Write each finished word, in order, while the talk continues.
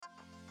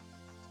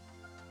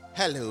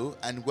Hello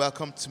and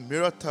welcome to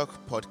Mirror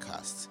Talk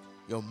Podcast.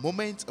 Your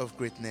moment of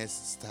greatness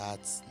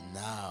starts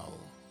now.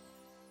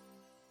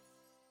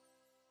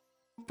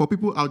 For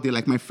people out there,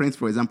 like my friends,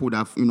 for example, that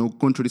have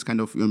gone through this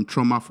kind of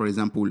trauma, for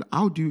example,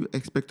 how do you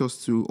expect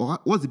us to, or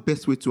what's the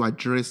best way to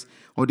address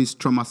all these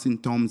trauma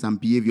symptoms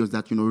and behaviors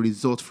that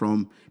result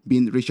from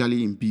being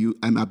racially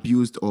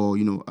abused or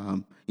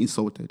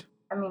insulted?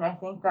 I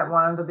think that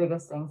one of the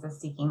biggest things is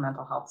seeking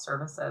mental health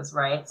services,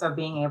 right? So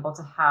being able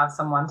to have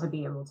someone to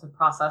be able to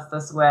process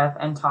this with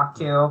and talk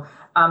to.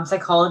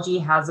 Psychology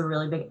has a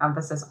really big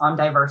emphasis on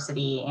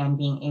diversity and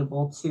being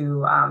able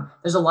to,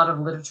 there's a lot of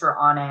literature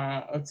on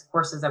it. It's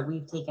courses that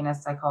we've taken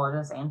as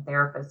psychologists and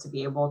therapists to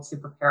be able to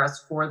prepare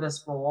us for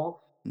this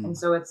role. And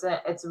so it's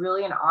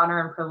really an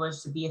honor and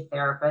privilege to be a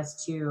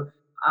therapist, to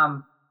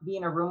be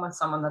in a room with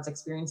someone that's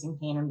experiencing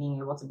pain and being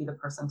able to be the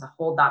person to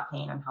hold that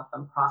pain and help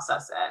them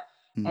process it.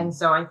 And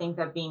so I think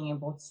that being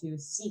able to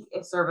seek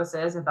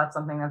services, if that's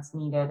something that's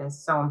needed, is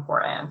so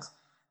important.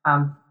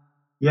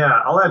 Yeah,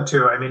 I'll add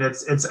too. I mean,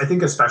 it's I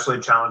think especially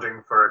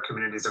challenging for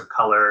communities of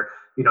color.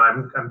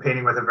 I'm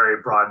painting with a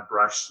very broad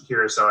brush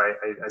here, so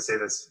I say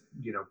this,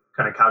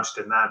 kind of couched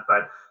in that,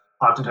 but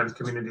oftentimes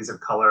communities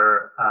of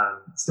color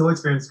still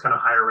experience kind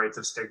of higher rates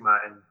of stigma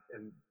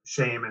and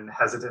shame and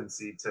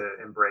hesitancy to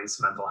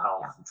embrace mental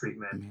health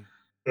treatment.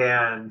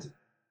 And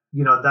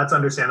that's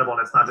understandable.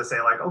 And it's not to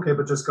say like, okay,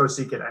 but just go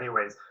seek it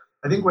anyways.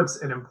 I think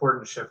what's an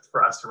important shift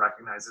for us to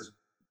recognize is,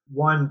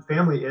 one,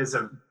 family is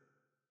a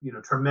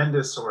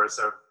tremendous source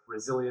of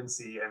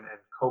resiliency and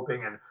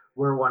coping, and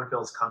where one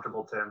feels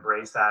comfortable to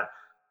embrace that.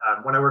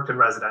 When I worked in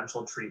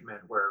residential treatment,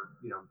 where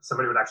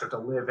somebody would actually have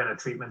to live in a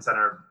treatment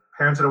center,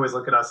 parents would always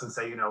look at us and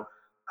say, I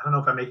don't know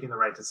if I'm making the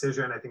right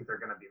decision. I think they're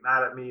going to be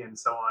mad at me, and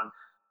so on.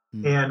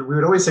 And we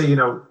would always say,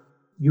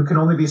 you can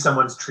only be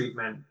someone's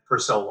treatment for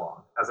so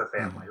long as a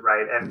family,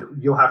 right?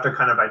 And you'll have to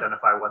kind of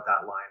identify what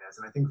that line is.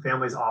 And I think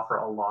families offer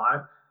a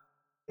lot.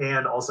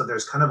 And also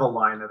there's kind of a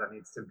line that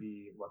needs to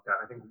be looked at.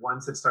 I think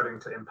once it's starting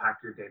to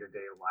impact your day-to-day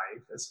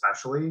life,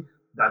 especially,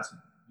 that's,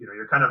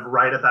 you're kind of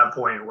right at that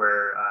point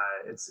where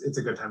it's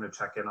a good time to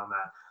check in on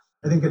that.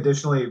 I think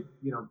additionally,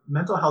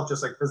 mental health,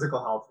 just like physical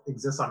health,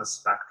 exists on a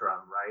spectrum,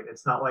 right?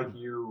 It's not like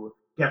you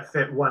get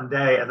fit one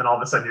day and then all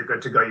of a sudden you're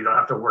good to go. You don't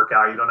have to work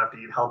out. You don't have to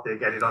eat healthy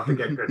again. You don't have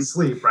to get good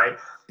sleep, right?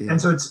 And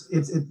so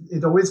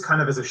it always kind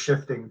of is a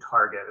shifting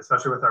target,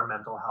 especially with our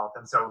mental health.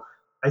 And so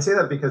I say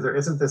that because there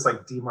isn't this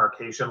like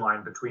demarcation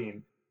line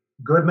between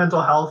good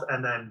mental health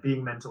and then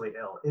being mentally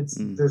ill.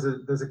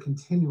 There's a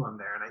continuum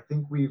there. And I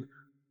think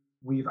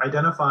we've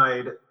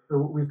identified,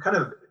 or we've kind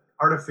of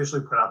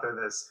artificially put out there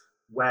this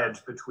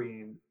wedge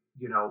between,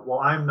 well,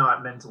 I'm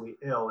not mentally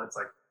ill. It's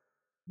like,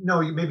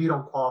 no, maybe you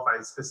don't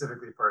qualify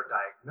specifically for a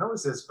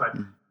diagnosis, but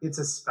it's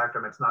a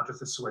spectrum. It's not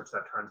just a switch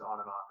that turns on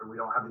and off. And we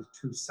don't have these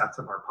two sets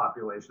of our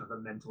population of the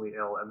mentally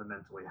ill and the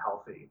mentally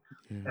healthy.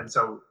 And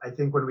so I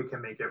think when we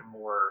can make it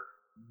more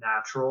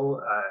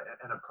natural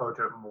and approach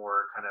it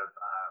more kind of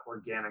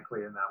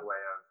organically in that way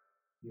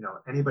of,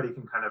 anybody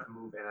can kind of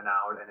move in and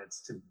out, and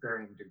it's to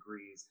varying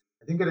degrees.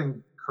 I think it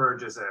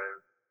encourages a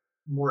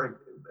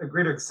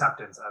greater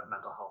acceptance of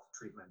mental health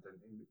treatment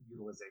and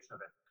utilization of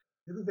it.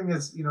 The other thing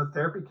is,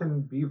 therapy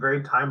can be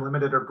very time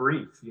limited or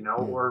brief,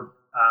 or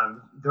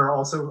there are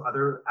also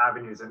other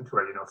avenues into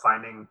it,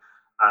 finding,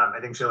 I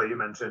think, Sheila, you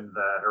mentioned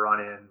the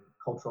Iranian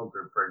cultural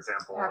group, for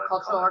example. Yeah,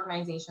 cultural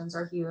organizations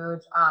are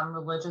huge.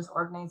 Religious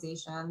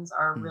organizations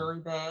are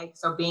really big.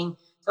 So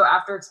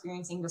after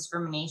experiencing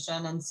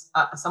discrimination and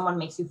someone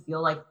makes you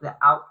feel like the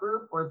out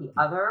group or the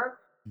other,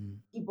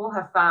 people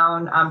have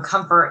found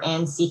comfort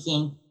in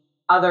seeking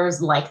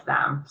others like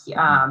them,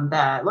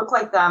 that look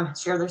like them,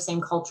 share their same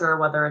culture,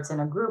 whether it's in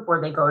a group or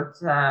they go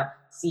to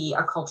see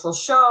a cultural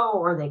show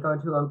or they go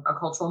to a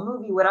cultural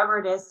movie, whatever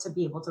it is, to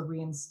be able to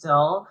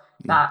reinstill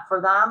that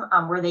for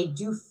them, where they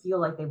do feel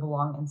like they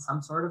belong in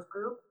some sort of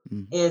group,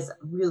 is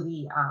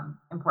really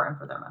important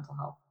for their mental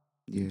health.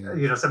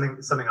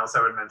 Something else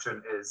I would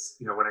mention is,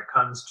 when it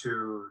comes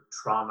to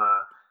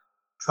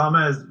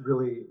trauma is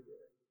really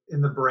in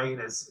the brain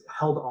is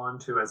held on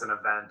to as an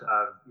event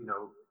of,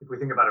 if we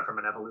think about it from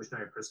an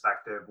evolutionary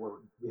perspective, where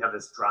we have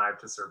this drive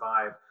to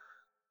survive,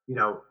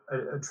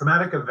 a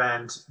traumatic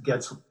event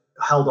gets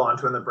held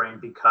onto in the brain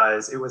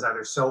because it was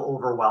either so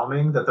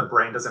overwhelming that the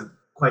brain doesn't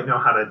quite know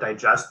how to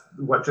digest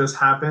what just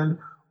happened,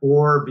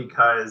 or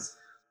because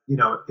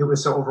it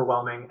was so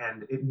overwhelming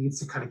and it needs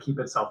to kind of keep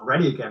itself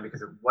ready again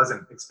because it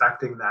wasn't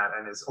expecting that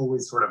and is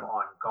always sort of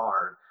on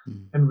guard.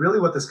 And really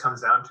what this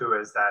comes down to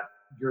is that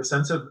your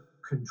sense of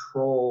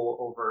control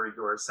over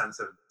your sense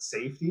of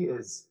safety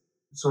is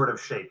sort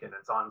of shaken.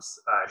 It's on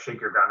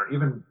shake your ground, or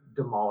even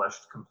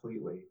demolished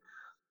completely.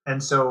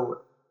 And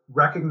so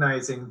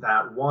recognizing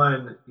that,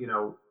 one,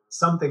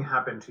 something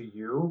happened to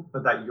you,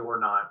 but that you're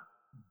not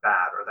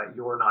bad or that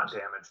you're not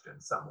damaged in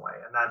some way.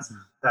 And that's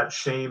that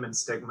shame and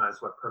stigma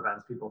is what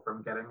prevents people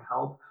from getting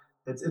help.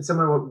 It's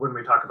similar when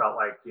we talk about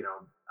like,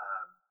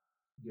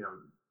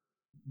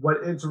 what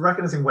it's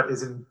recognizing what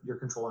is in your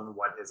control and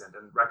what isn't,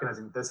 and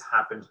recognizing this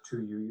happened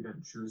to you, you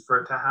didn't choose for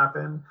it to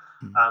happen.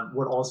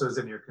 What also is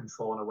in your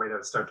control, and a way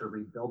to start to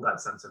rebuild that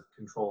sense of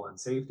control and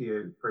safety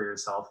for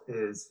yourself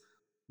is,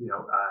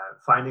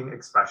 finding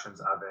expressions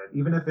of it,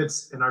 even if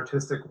it's an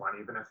artistic one,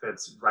 even if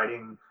it's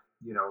writing,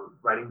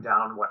 writing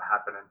down what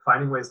happened and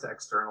finding ways to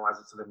externalize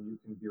it so that you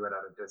can view it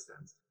at a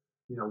distance.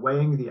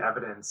 Weighing the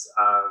evidence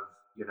of,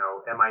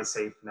 am I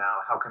safe now?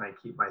 How can I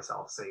keep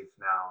myself safe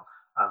now?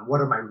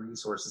 What are my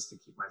resources to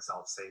keep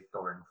myself safe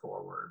going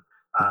forward?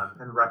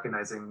 And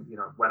recognizing,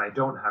 when I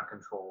don't have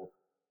control,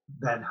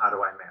 then how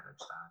do I manage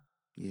that?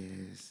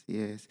 Yes,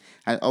 yes.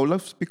 I would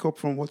love to pick up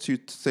from what you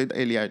said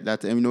earlier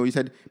that, you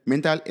said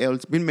mental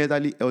health, being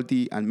mentally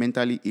healthy and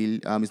mentally ill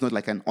is not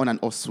like an on and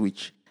off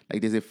switch.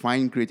 Like there's a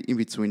fine grade in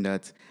between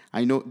that.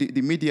 I know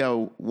the media,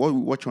 what we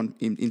watch in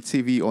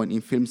TV or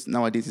in films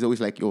nowadays is always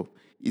like,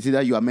 it's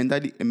either you are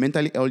mentally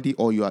healthy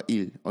or you are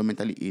ill or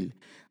mentally ill.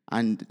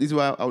 And this is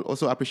why I would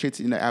also appreciate,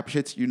 I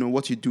appreciate,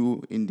 what you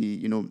do in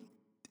the,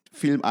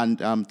 film and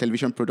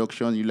television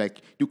production. You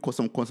do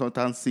some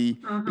consultancy,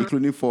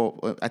 including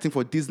for I think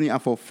for Disney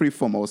and for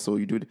Freeform also.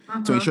 You do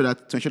to ensure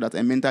that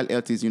a mental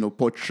health is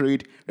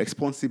portrayed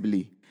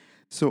responsibly.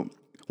 So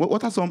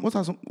what are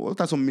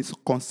some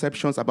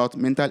misconceptions about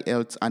mental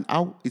health, and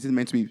how is it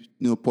meant to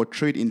be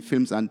portrayed in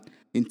films and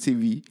in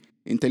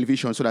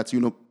television, so that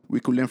we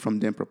could learn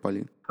from them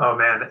properly? Oh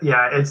man,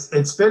 yeah,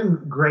 it's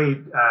been great.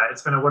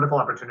 It's been a wonderful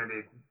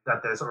opportunity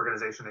that this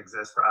organization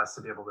exists for us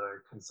to be able to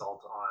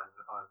consult on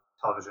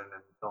television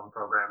and film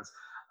programs.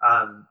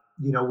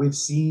 We've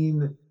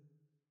seen,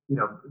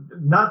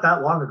 not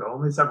that long ago,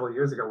 only several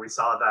years ago, we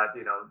saw that,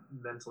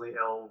 mentally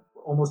ill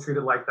almost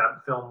treated like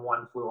that film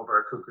One Flew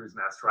Over a Cuckoo's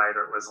Nest, right?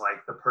 Or it was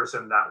like the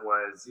person that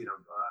was,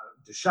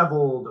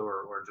 disheveled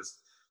or just,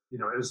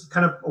 it was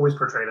kind of always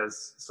portrayed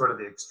as sort of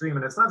the extreme.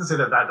 And it's not to say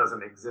that that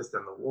doesn't exist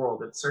in the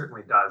world. It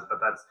certainly does, but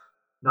that's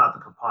not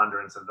the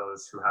preponderance of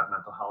those who have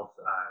mental health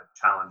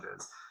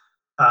challenges.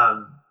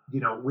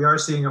 We are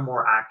seeing a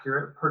more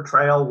accurate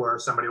portrayal where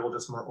somebody will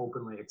just more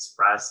openly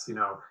express,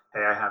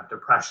 hey, I have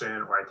depression,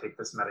 or I take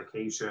this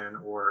medication,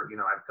 or,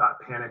 I've got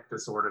panic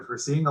disorders. We're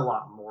seeing a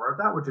lot more of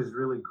that, which is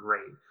really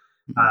great.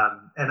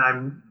 And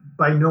I'm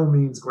by no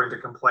means going to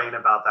complain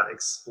about that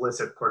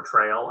explicit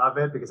portrayal of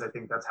it, because I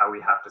think that's how we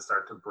have to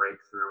start to break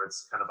through.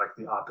 It's kind of like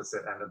the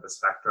opposite end of the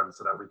spectrum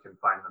so that we can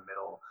find the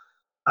middle.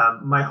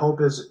 My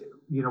hope is,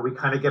 we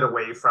kind of get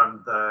away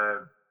from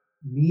the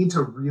need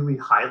to really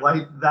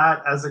highlight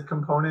that as a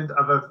component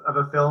of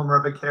a film or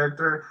of a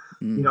character,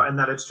 and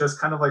that it's just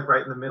kind of like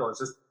right in the middle. It's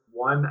just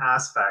one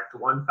aspect,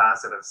 one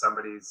facet of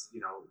somebody's,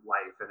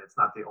 life, and it's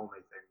not the only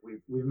thing.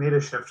 We've made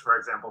a shift, for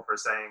example, for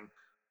saying,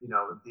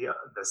 the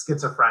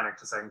schizophrenic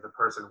to saying the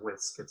person with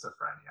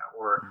schizophrenia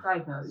or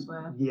diagnosed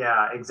with.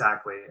 Yeah,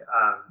 exactly.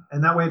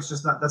 And that way, it's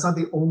just that's not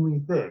the only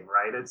thing,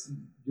 right?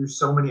 There's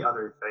so many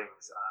other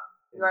things.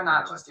 You are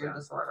not just your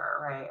disorder,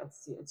 right?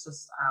 It's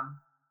just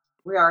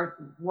we are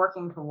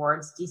working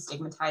towards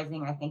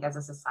destigmatizing, I think, as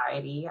a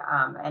society.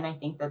 And I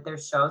think that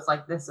there's shows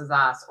like This Is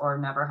Us or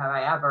Never Have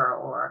I Ever,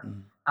 or,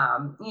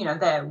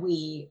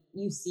 that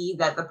you see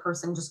that the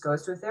person just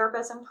goes to a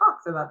therapist and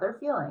talks about their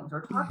feelings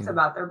or talks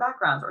about their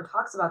backgrounds or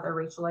talks about their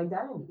racial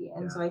identity.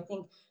 And so I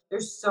think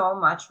there's so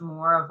much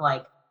more of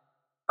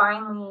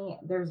finally,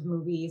 there's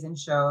movies and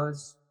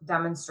shows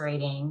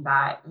demonstrating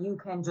that you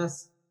can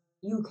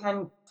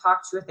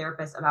talk to a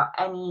therapist about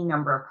any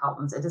number of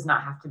problems. It does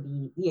not have to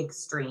be the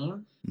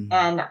extreme.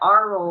 And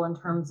our role in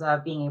terms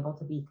of being able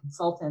to be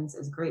consultants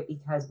is great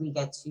because we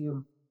get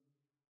to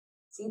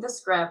see the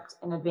script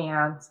in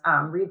advance,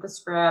 read the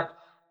script,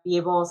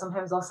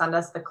 sometimes they'll send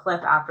us the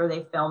clip after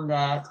they filmed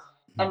it,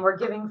 and we're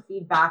giving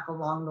feedback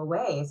along the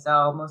way.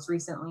 So most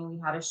recently we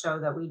had a show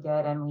that we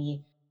did, and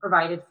we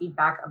provided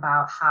feedback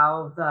about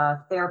how the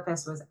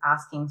therapist was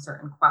asking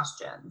certain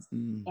questions.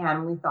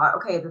 And we thought,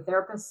 okay, the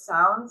therapist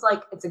sounds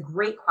like it's a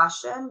great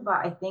question,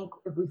 but I think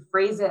if we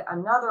phrase it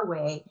another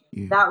way,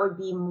 that would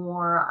be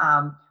more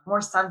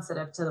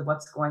sensitive to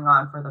what's going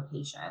on for the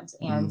patient.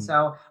 And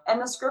so,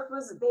 and the script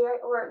was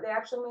they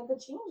actually made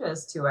the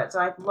changes to it. So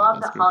I love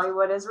that good.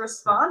 Hollywood is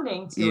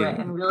responding to it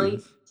and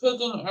really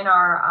taking in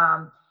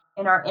our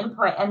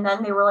input, and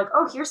then they were like,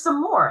 oh, here's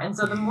some more. And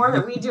so the more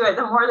that we do it,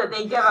 the more that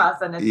they give us,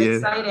 and it's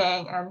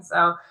exciting. And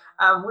so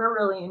we're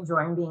really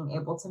enjoying being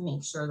able to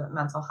make sure that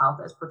mental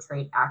health is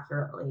portrayed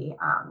accurately,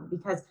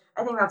 because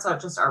I think that's not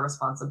just our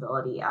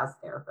responsibility as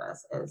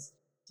therapists, is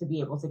to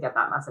be able to get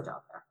that message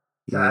out there.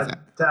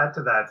 To add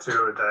to that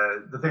too,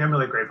 the thing I'm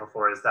really grateful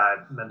for is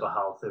that mental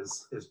health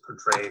is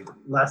portrayed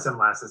less and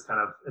less as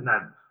kind of in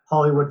that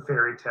Hollywood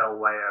fairy tale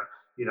way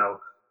of,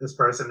 this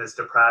person is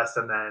depressed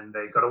and then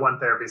they go to one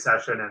therapy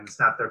session and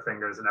snap their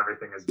fingers and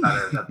everything is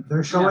better. That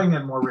they're showing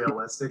it more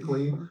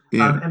realistically.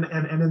 And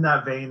in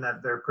that vein,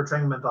 that they're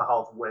portraying mental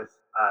health with,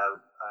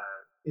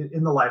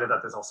 in the light of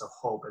that, there's also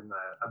hope in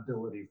the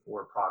ability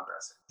for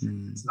progress.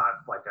 It's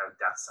not like a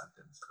death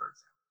sentence, for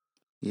example.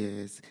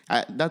 Yes,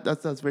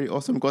 that's very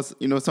awesome because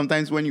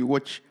sometimes when you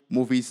watch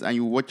movies and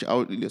you watch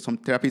out some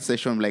therapy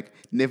session, like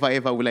never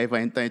ever will I ever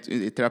enter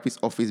into a therapist's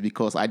office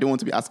because I don't want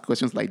to be asked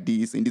questions like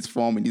this in this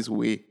form in this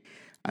way.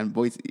 And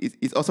boy,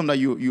 it's awesome that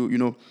you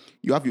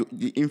have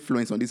the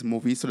influence on this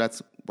movie, so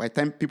that by the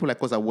time people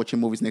like us are watching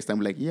movies next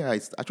time, like yeah,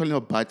 it's actually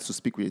not bad to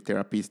speak with a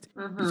therapist.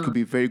 This could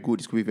be very good.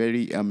 This could be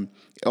very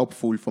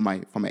helpful for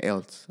my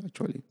health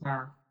actually.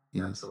 Yeah.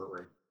 Yes.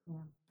 Absolutely. Yeah.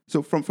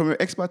 So from your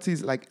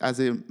expertise, like as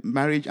a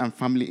marriage and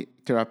family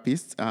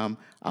therapist, how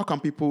can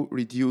people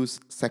reduce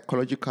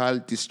psychological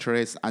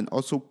distress and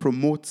also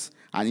promote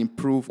and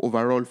improve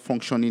overall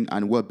functioning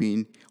and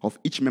well-being of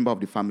each member of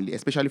the family,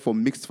 especially for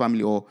mixed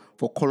family or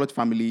for colored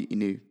family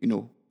in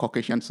a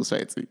Caucasian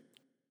society?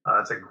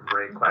 That's a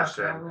great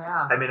question.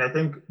 Yeah. I mean, I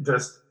think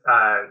just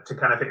to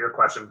kind of hit your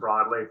question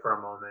broadly for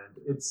a moment,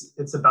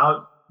 it's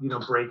about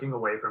breaking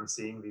away from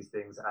seeing these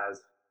things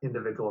as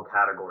individual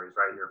categories,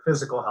 right? Your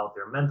physical health,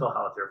 your mental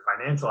health, your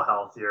financial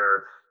health,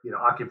 your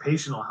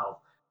occupational health.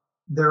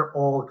 They're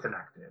all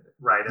connected,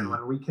 right? And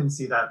when we can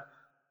see that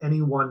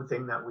any one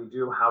thing that we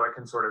do, how it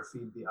can sort of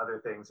feed the other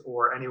things,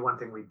 or any one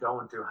thing we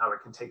don't do, how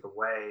it can take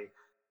away,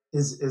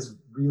 is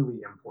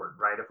really important,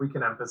 right? If we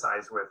can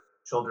emphasize with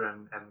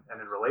children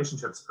and in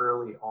relationships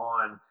early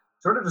on,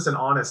 sort of just an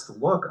honest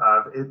look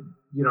of it,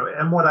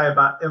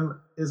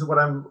 is what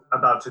I'm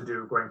about to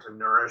do going to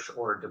nourish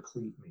or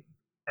deplete me?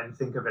 And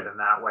think of it in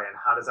that way. And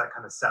how does that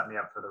kind of set me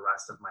up for the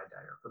rest of my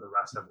day or for the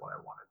rest of what I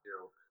want to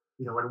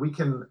do? When we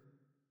can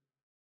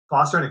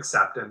foster an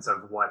acceptance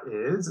of what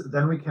is,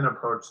 then we can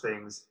approach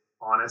things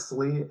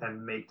honestly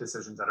and make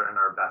decisions that are in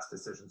our best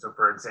decision. So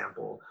for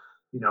example,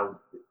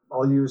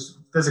 I'll use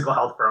physical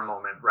health for a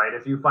moment, right?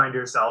 If you find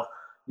yourself,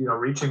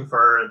 reaching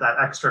for that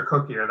extra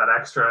cookie or that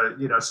extra,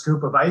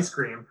 scoop of ice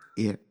cream,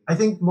 Yeah. I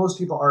think most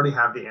people already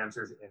have the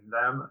answers in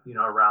them,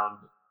 around,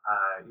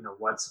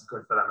 what's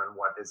good for them and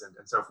what isn't.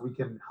 And so if we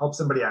can help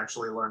somebody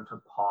actually learn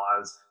to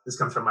pause, this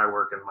comes from my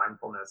work in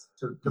mindfulness,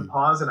 to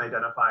pause and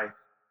identify,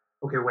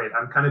 okay, wait,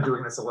 I'm kind of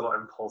doing this a little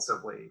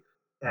impulsively.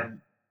 And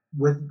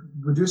with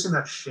reducing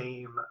that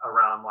shame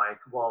around like,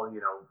 well,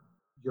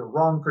 you're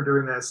wrong for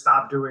doing this,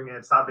 stop doing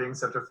it, stop being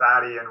such a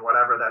fatty and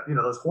whatever, that,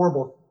 those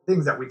horrible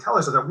things that we tell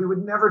ourselves that we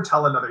would never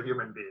tell another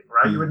human being,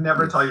 right? You would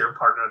never tell your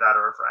partner that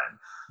or a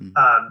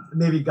friend.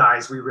 Maybe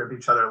guys, we rib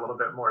each other a little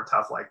bit more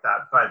tough like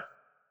that. But,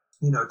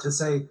 to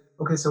say,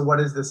 okay, so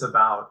what is this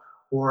about?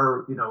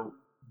 Or,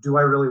 do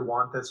I really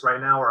want this right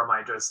now? Or am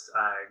I just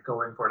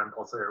going for it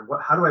impulsively?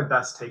 Or how do I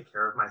best take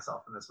care of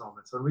myself in this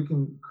moment? So when we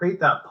can create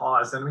that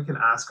pause, then we can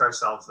ask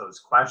ourselves those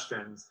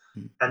questions.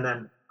 And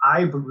then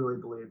I really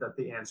believe that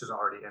the answers are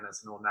already in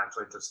us and will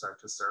naturally just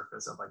start to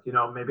surface of like,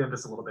 maybe I'm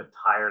just a little bit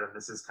tired and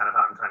this is kind of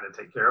how I'm trying to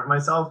take care of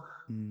myself.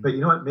 But you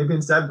know what? Maybe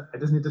instead I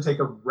just need to take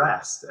a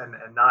rest and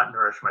not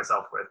nourish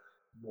myself with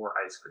more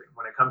ice cream.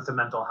 When it comes to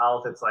mental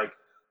health, it's like,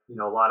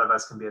 a lot of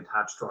us can be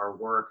attached to our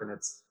work, and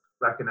it's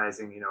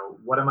recognizing,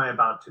 what am I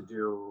about to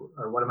do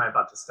or what am I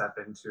about to step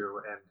into?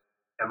 And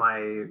am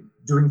I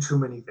doing too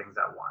many things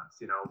at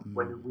once?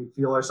 When we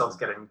feel ourselves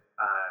getting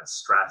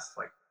stressed,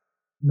 like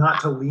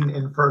not to lean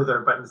in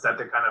further, but instead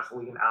to kind of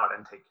lean out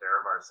and take care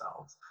of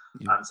ourselves.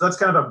 So that's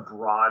kind of a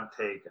broad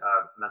take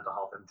of mental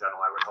health in general.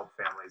 I would hope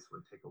families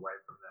would take away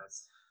from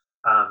this.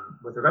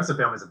 With regards to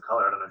families of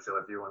color, I don't know,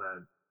 Sheila, if you want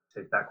to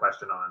take that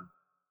question on.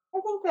 I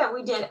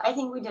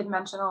think we did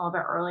mention a little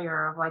bit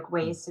earlier of like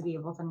ways to be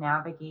able to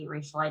navigate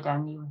racial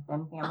identity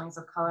within families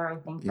of color. I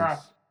think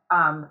that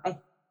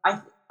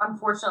I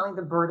unfortunately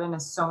the burden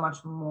is so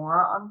much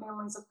more on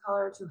families of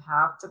color to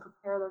have to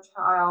prepare their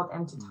child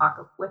and to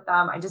talk with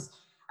them.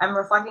 I'm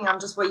reflecting on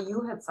just what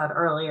you had said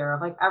earlier of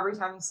like every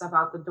time you step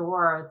out the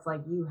door, it's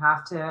like you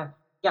have to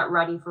get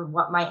ready for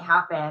what might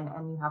happen,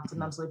 and you have to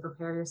mentally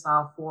prepare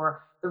yourself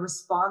for the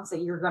response that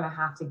you're going to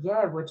have to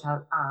give, which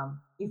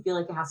you feel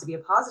like it has to be a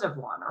positive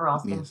one, or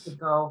else things could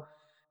go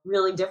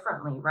really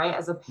differently, right?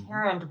 As a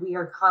parent, we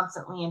are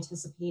constantly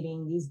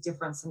anticipating these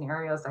different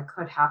scenarios that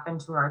could happen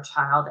to our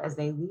child as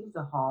they leave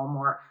the home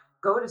or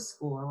go to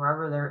school or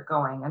wherever they're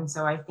going. And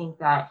so I think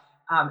that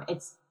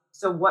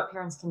so what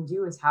parents can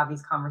do is have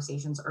these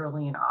conversations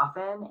early and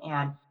often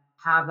and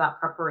have that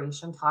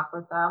preparation talk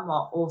with them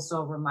while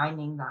also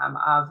reminding them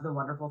of the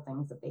wonderful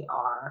things that they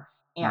are.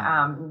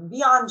 And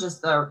beyond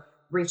just the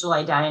racial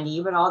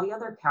identity, but all the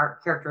other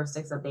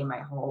characteristics that they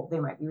might hold. They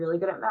might be really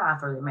good at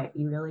math, or they might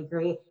be really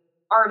great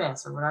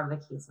artists, or whatever the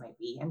case might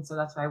be. And so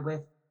that's why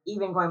with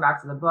even going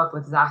back to the book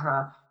with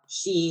Zahra,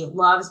 she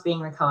loves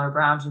being the color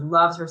brown. She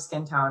loves her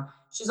skin tone.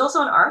 She's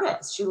also an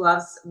artist. She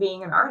loves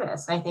being an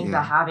artist. And I think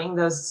that having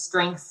those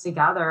strengths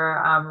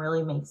together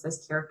really makes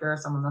this character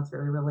someone that's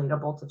very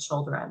relatable to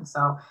children.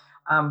 So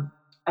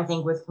I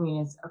think with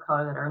communities of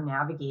color that are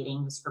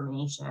navigating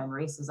discrimination,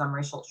 racism,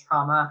 racial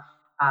trauma,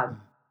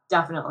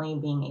 definitely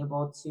being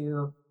able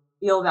to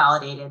feel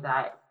validated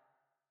that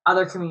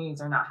other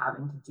communities are not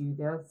having to do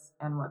this,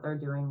 and what they're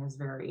doing is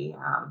very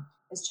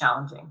is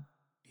challenging.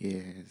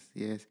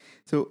 Yes.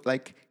 So,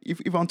 like, if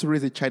I want to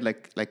raise a child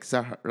like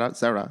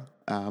Zara,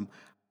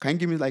 Can you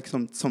give me like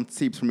some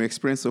tips from your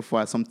experience so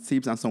far, some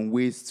tips and some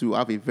ways to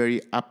have a very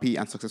happy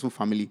and successful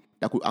family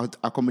that could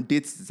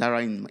accommodate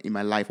Zara in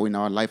my life or in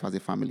our life as a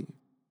family?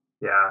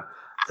 Yeah.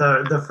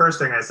 The first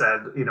thing I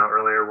said,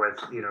 earlier with,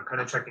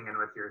 kind of checking in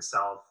with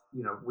yourself,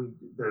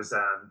 there's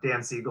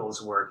Dan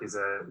Siegel's work. He's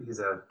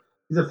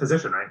a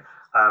physician, right?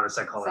 A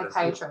psychologist,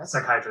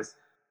 psychiatrist.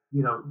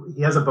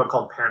 He has a book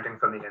called Parenting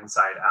from the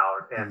Inside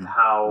Out, and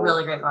how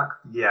really great book.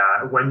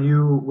 Yeah. When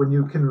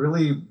you can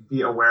really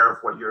be aware of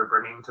what you're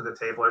bringing to the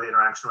table or the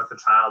interaction with the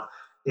child,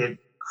 it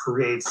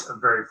creates a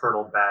very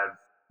fertile bed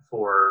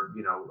for,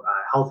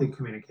 healthy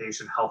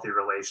communication, healthy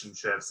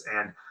relationships,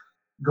 and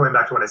going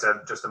back to what I said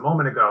just a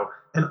moment ago,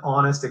 an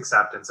honest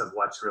acceptance of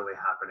what's really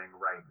happening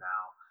right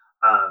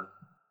now.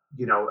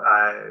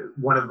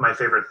 One of my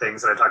favorite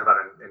things that I talk about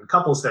in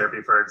couples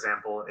therapy, for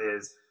example,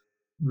 is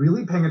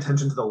really paying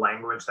attention to the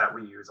language that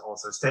we use,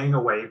 also staying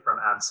away from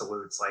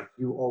absolutes like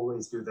you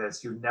always do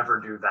this, you never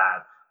do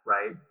that,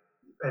 right?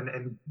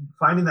 And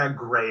finding that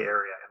gray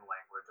area in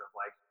language of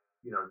like,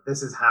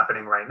 this is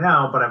happening right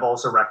now, but I've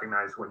also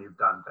recognized when you've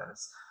done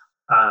this.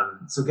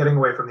 So getting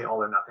away from the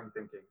all or nothing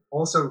thinking.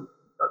 Also,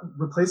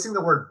 replacing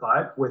the word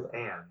but with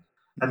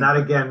and that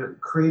again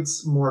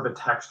creates more of a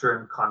texture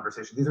in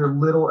conversation. These are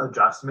little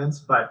adjustments,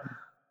 but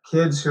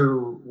kids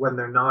who, when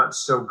they're not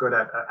so good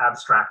at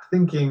abstract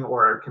thinking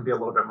or can be a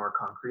little bit more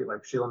concrete,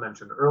 like Sheila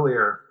mentioned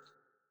earlier,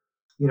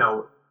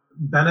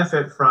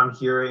 benefit from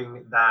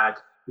hearing that,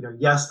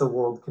 yes, the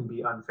world can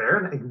be unfair,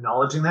 and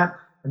acknowledging that,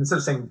 and instead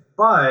of saying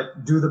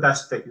but do the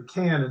best that you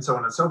can and so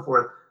on and so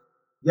forth.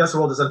 Yes, the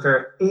world is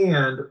unfair,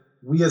 and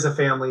we as a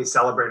family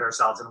celebrate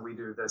ourselves and we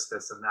do this,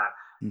 and that.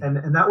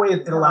 And that way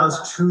it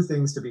allows two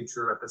things to be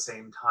true at the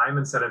same time,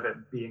 instead of it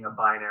being a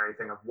binary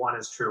thing of one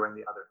is true and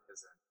the other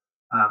isn't.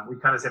 We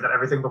kind of say that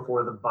everything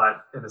before the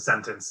but in a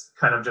sentence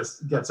kind of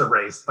just gets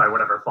erased by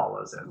whatever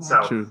follows it. Yeah.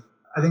 So true.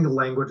 I think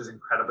language is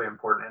incredibly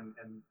important,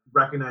 and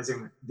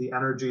recognizing the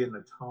energy and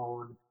the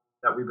tone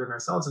that we bring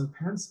ourselves. And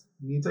parents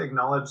need to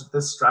acknowledge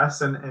the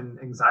stress and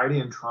anxiety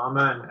and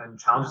trauma and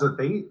challenges that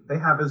they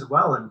have as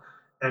well.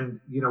 And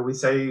we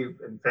say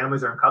in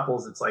families or in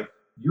couples, it's like,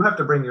 you have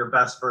to bring your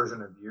best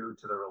version of you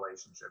to the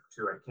relationship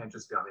too. It can't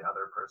just be on the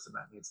other person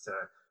that needs to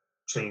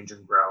change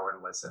and grow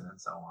and listen and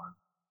so on.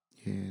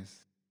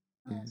 Yes.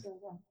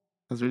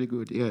 That's really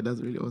good. Yeah, that's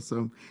really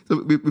awesome.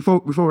 So before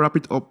we wrap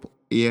it up,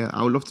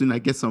 I would love to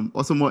get some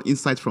also more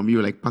insights from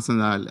you, like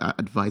personal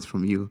advice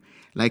from you.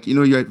 Like,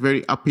 you're a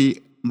very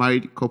happy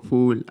married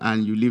couple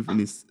and you live in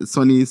this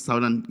sunny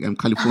Southern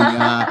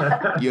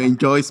California. You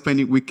enjoy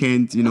spending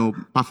weekends,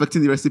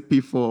 perfecting the recipe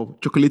for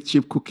chocolate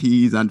chip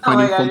cookies and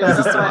finding fun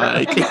places to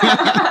like.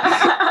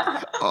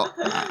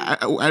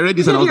 I read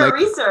this and I was like,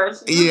 research.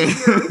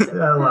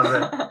 I love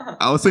it.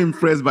 I was so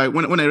impressed by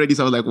when I read this.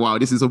 I was like, wow,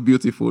 this is so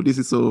beautiful. This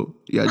is so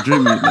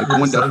dreamy, like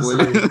wonderful. So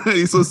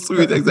it's so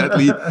sweet,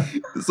 exactly.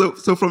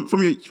 So from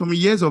your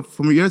years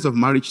of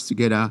marriage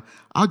together,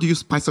 how do you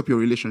spice up your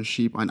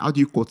relationship and how do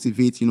you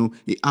cultivate, a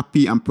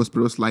happy and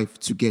prosperous life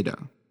together?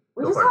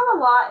 We just have a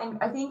lot, and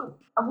I think,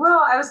 I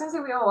was going to say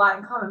we have a lot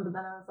in common, but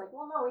then I was like,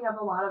 well, no, we have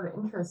a lot of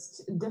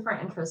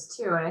different interests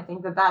too. And I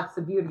think that that's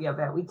the beauty of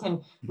it. We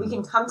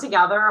can come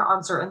together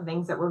on certain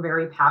things that we're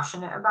very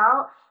passionate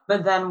about,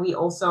 but then we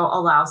also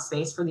allow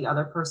space for the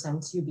other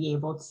person to be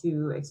able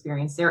to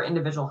experience their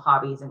individual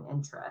hobbies and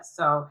interests.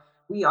 So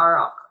we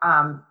are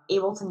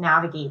able to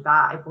navigate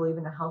that, I believe,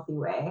 in a healthy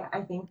way.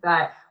 I think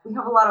that we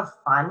have a lot of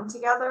fun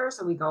together.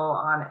 So we go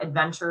on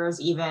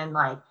adventures, even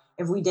like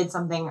if we did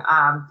something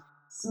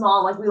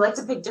small, like we like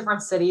to pick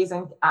different cities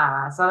in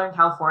Southern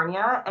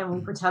California, and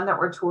we pretend that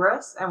we're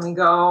tourists, and we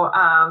go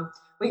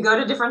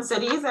to different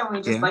cities, and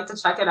we just like to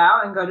check it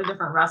out and go to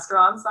different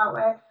restaurants that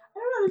way. I don't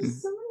know, there's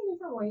just so many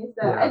different ways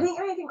that I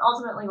think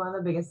ultimately one of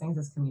the biggest things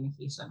is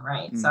communication,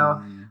 right?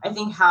 So I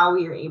think how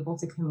we are able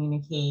to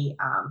communicate,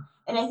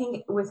 and I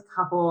think with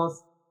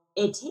couples,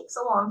 it takes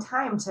a long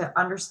time to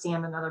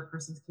understand another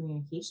person's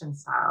communication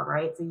style,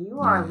 right? So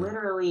you are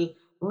literally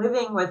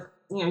living with,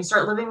 you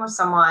start living with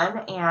someone,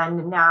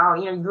 and now,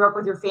 you grew up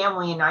with your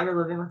family, and now you're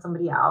living with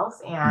somebody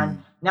else,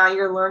 and now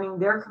you're learning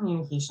their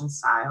communication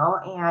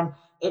style, and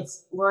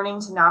it's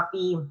learning to not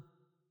be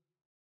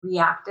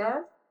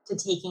reactive, to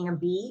taking a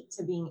beat,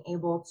 to being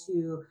able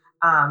to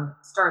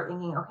start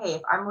thinking, okay,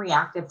 if I'm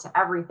reactive to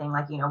everything,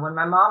 like, when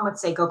my mom would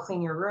say, go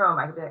clean your room,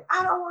 I could be like,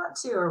 I don't want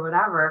to, or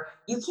whatever.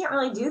 You can't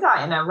really do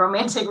that in a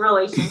romantic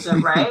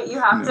relationship, right? You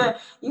have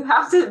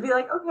to be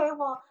like, okay,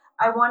 well,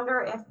 I wonder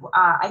if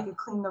I could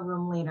clean the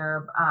room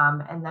later,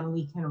 and then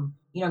we can,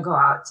 go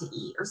out to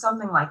eat or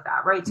something like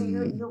that, right? So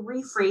you're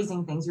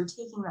rephrasing things. You're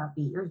taking that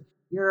beat.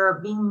 You're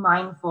being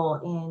mindful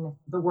in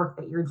the work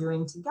that you're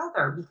doing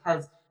together,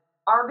 because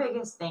our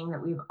biggest thing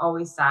that we've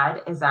always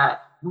said is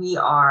that we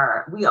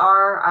are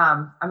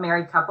a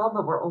married couple,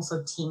 but we're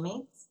also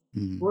teammates.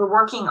 We're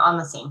working on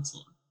the same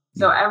team.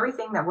 So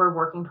everything that we're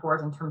working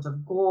towards in terms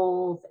of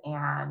goals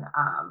and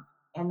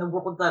and the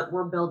world that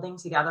we're building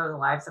together, the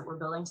lives that we're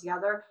building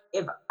together,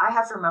 if I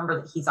have to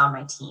remember that he's on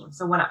my team.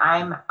 So when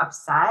I'm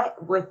upset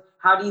with,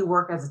 how do you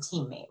work as a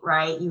teammate,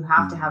 right? You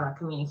have to have a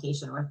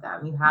communication with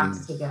them. You have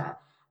to take a,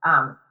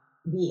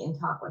 be in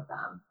talk with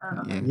them. I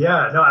don't know.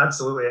 Yeah, no,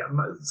 absolutely.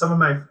 Some of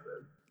my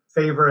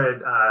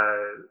favorite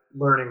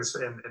learnings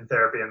in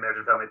therapy and marriage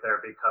and family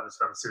therapy comes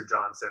from Sue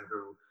Johnson,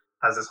 who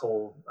has this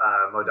whole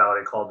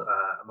modality called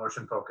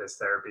emotion focused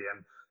therapy.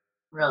 And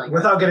really good.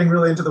 Without getting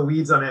really into the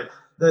weeds on it,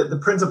 the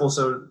principle,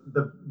 so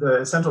the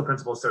essential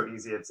principle is so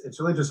easy. It's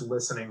really just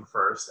listening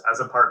first as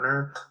a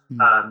partner.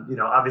 You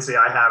know, obviously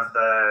I have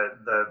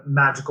the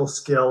magical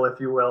skill, if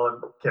you will.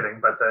 I'm kidding,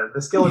 but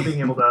the skill of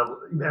being able to,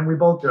 and we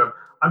both do,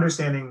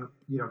 understanding,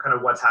 you know, kind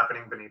of what's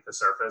happening beneath the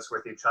surface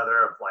with each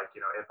other, of like,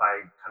 you know, if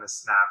I kind of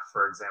snap,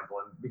 for example,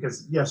 and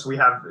because yes, we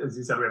have, as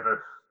you said, we have a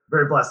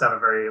very blessed to have a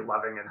very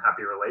loving and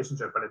happy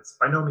relationship, but it's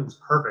by no means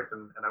perfect.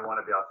 And I want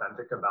to be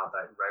authentic about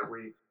that,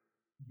 right?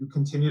 You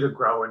continue to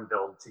grow and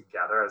build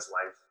together as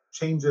life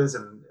changes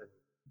and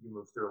you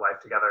move through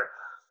life together.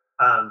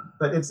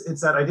 But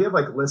it's that idea of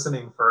like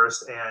listening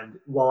first. And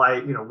while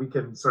you know, we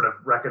can sort of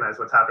recognize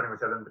what's happening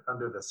with it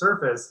under the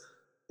surface,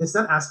 it's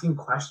then asking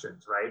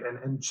questions, right?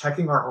 And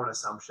checking our own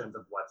assumptions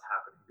of what's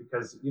happening,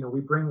 because, you know,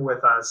 we bring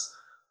with us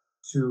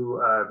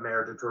to a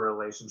marriage or to a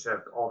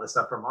relationship all the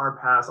stuff from our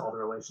past, all the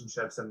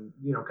relationships, and,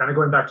 you know, kind of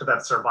going back to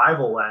that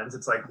survival lens,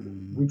 it's like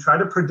we try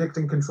to predict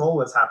and control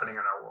what's happening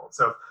in our world.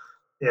 So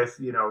if,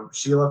 you know,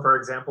 Sheila, for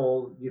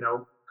example, you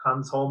know,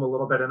 comes home a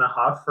little bit in a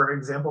huff, for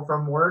example,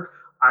 from work,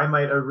 I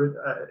might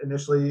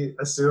initially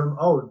assume,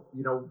 oh,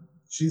 you know,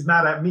 she's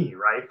mad at me,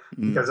 right?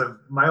 Because of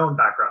my own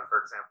background, for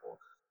example.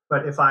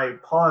 But if I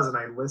pause and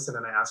I listen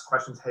and I ask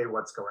questions, hey,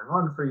 what's going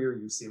on for you?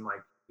 You seem like,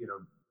 you know,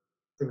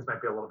 things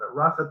might be a little bit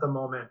rough at the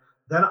moment.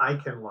 Then I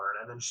can learn,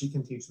 and then she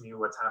can teach me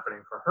what's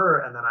happening for her.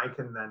 And then I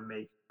can then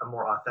make a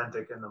more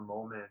authentic in the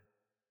moment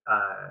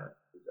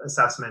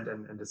assessment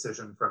and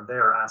decision from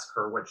there. Ask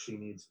her what she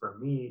needs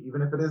from me,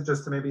 even if it is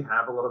just to maybe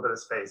have a little bit of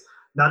space.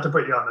 Not to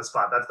put you on the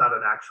spot. That's not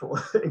an actual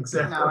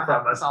example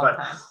from us, but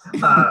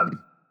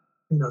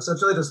you know, so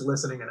it's really just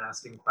listening and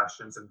asking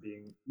questions and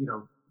being, you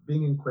know,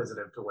 being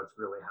inquisitive to what's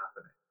really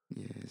happening.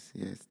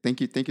 Yes.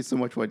 Thank you so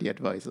much for the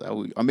advice.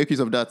 I'll make use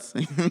of that.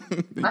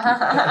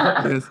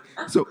 Yes.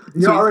 So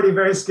you're already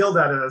very skilled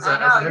at it.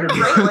 I know, you're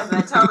great with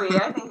it, Toby.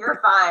 I think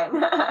you're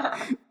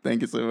fine.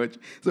 Thank you so much.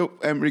 So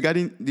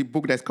regarding the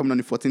book that's coming on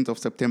the 14th of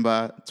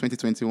September,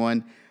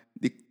 2021,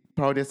 The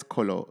Proudest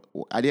Color,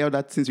 are there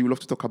other things you would love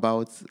to talk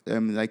about,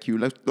 like you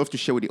love to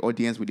share with the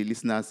audience, with the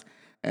listeners,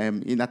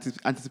 in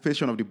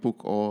anticipation of the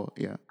book, or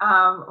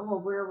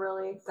well, we're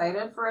really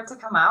excited for it to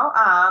come out,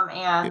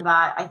 and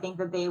that I think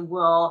that they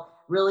will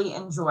really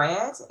enjoy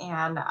it.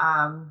 And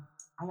I'm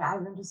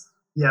just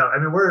I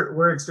mean,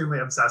 we're extremely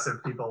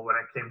obsessive people when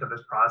it came to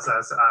this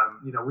process.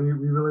 You know, we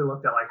really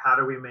looked at like, how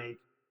do we make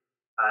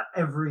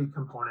every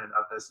component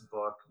of this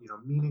book, you know,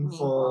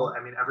 meaningful.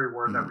 I mean, every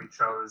word that we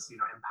chose, you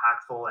know,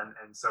 impactful,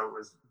 and so it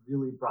was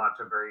really brought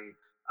to a very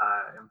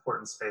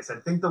important space. I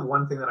think the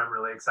one thing that I'm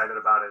really excited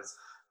about is,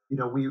 you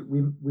know, we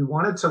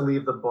wanted to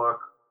leave the book,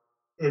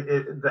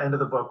 the end of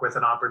the book, with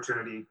an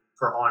opportunity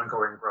for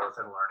ongoing growth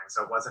and learning.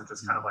 So it wasn't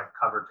just kind of like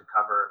cover to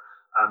cover.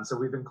 So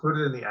we've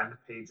included in the end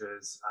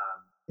pages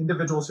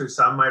individuals who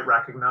some might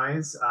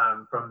recognize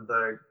from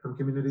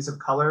communities of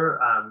color,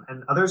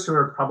 and others who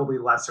are probably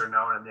lesser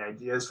known. And the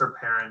idea is for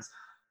parents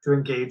to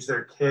engage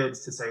their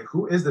kids to say,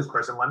 who is this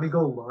person? Let me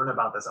go learn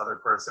about this other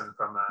person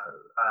from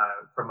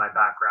my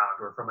background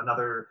or from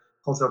another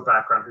cultural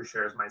background who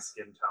shares my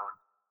skin tone.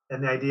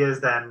 And the idea is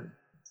then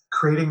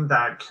creating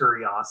that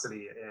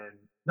curiosity in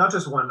not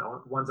just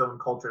one's own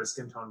culture,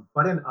 skin tone,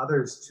 but in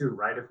others too,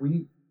 right? If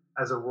we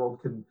as a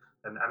world can,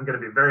 and I'm going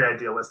to be very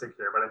idealistic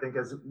here, but I think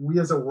as we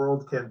as a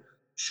world can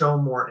show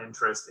more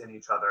interest in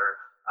each other,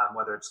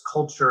 whether it's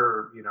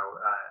culture, you know,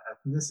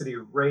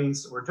 ethnicity,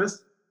 race, or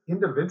just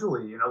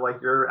individually, you know,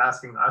 like you're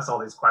asking us all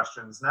these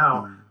questions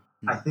now,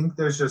 I think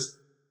there's just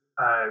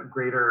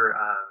greater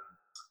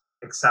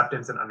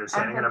acceptance and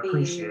understanding and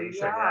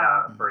appreciation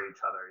for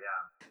each other.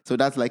 So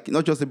that's like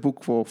not just a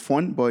book for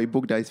fun, but a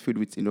book that is filled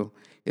with, you know,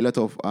 a lot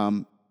of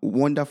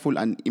wonderful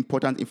and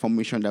important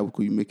information that we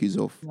could make use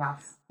of.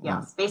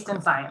 Yes, based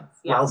in science.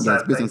 Yes. Well said.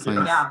 Yes, based on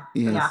science.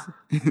 Yes.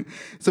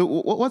 So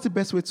what's the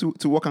best way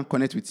to work and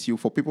connect with you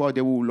for people out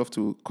there who would love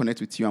to connect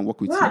with you and work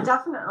with you? Yeah,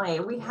 definitely.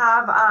 We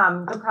have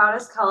the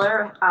Proudest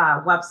Color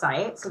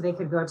website, so they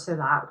could go to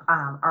that,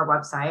 our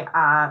website.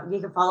 You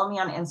can follow me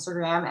on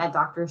Instagram at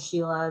Dr.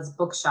 Sheila's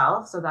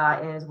Bookshelf. So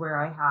that is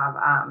where I have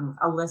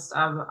a list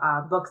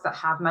of books that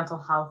have mental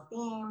health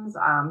themes,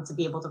 to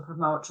be able to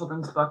promote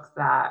children's books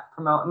that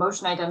promote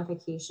emotion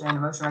identification,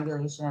 emotion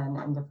regulation,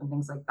 and different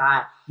things like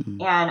that.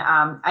 And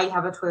I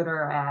have a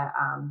Twitter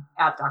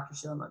at Dr.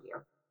 Sheila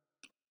Modier.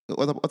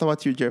 What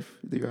about you, Jeff?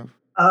 Do you have?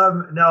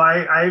 No,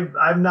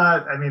 I'm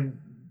not. I mean,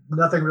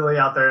 nothing really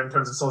out there in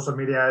terms of social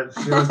media.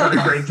 Sheila's done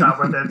a great job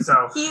with it.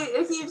 So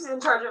he's in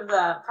charge of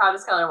the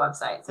Proudest Color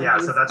website. So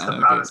that's the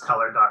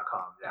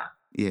proudestcolor.com.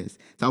 Yes.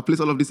 So I'll place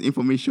all of this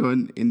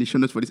information in the show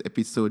notes for this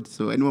episode.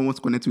 So anyone wants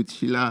to connect with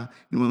Sheila,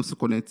 anyone wants to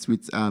connect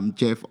with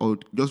Jeff, or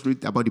just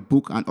read about the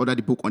book and order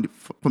the book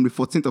from the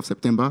 14th of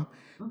September,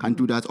 can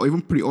do that, or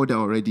even pre-order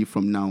already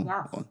from now.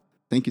 Yes.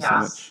 Thank you so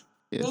much.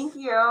 Yes. Thank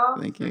you.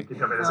 Thank you.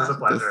 This is a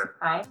pleasure.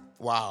 Bye.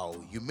 Wow,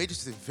 you made it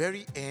to the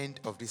very end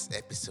of this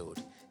episode.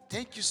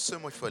 Thank you so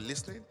much for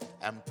listening.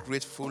 I'm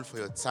grateful for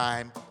your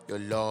time, your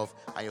love,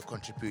 and your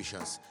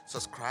contributions.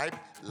 Subscribe,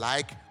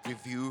 like,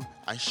 review,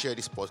 and share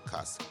this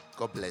podcast.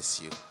 God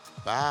bless you.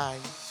 Bye.